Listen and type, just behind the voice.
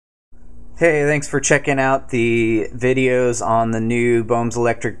Hey, thanks for checking out the videos on the new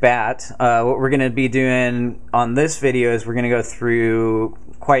BomesElectric Bat. What we're going to be doing on this video is we're going to go through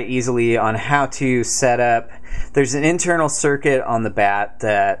quite easily on how to set up. There's an internal circuit on the bat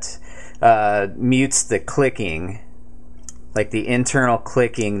that mutes the clicking, like the internal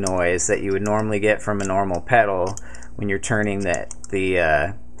clicking noise that you would normally get from a normal pedal when you're turning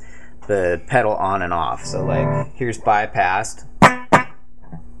the pedal on and off. So like here's bypassed.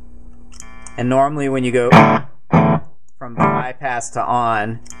 And normally when you go from bypass to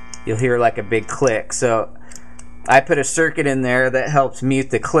on, you'll hear like a big click. So I put a circuit in there that helps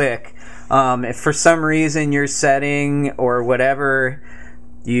mute the click. If for some reason your setting or whatever,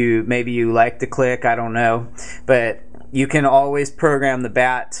 maybe you like the click, I don't know, but you can always program the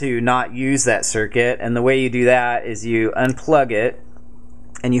bat to not use that circuit. And the way you do that is you unplug it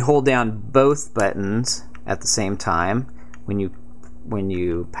and you hold down both buttons at the same time when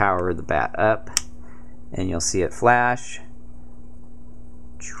you power the bat up, and you'll see it flash.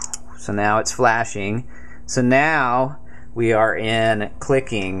 So now it's flashing. So now we are in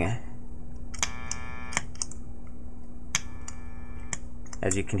clicking.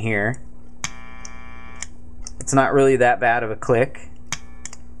 As you can hear, it's not really that bad of a click.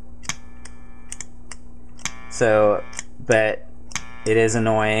 So, but it is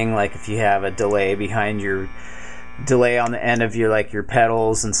annoying, like if you have a delay behind your delay on the end of your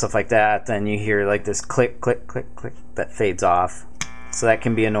pedals and stuff like that, then you hear like this click click click click that fades off, so that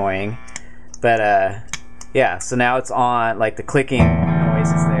can be annoying. But yeah, so now it's on, like the clicking noise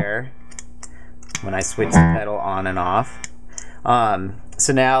is there when I switch the pedal on and off.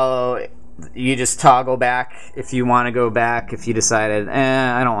 So now you just toggle back if you want to go back. If you decided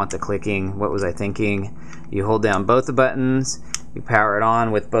I don't want the clicking, what was I thinking, you hold down both the buttons, you power it on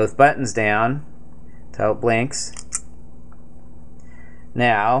with both buttons down till it blinks.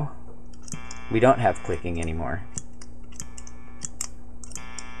 Now we don't have clicking anymore.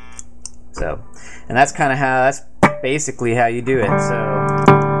 So, and that's basically how you do it.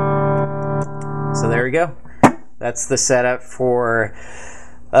 So there we go. That's the setup for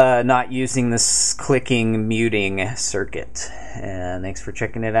not using this clicking muting circuit. And thanks for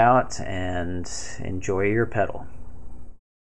checking it out, and enjoy your pedal.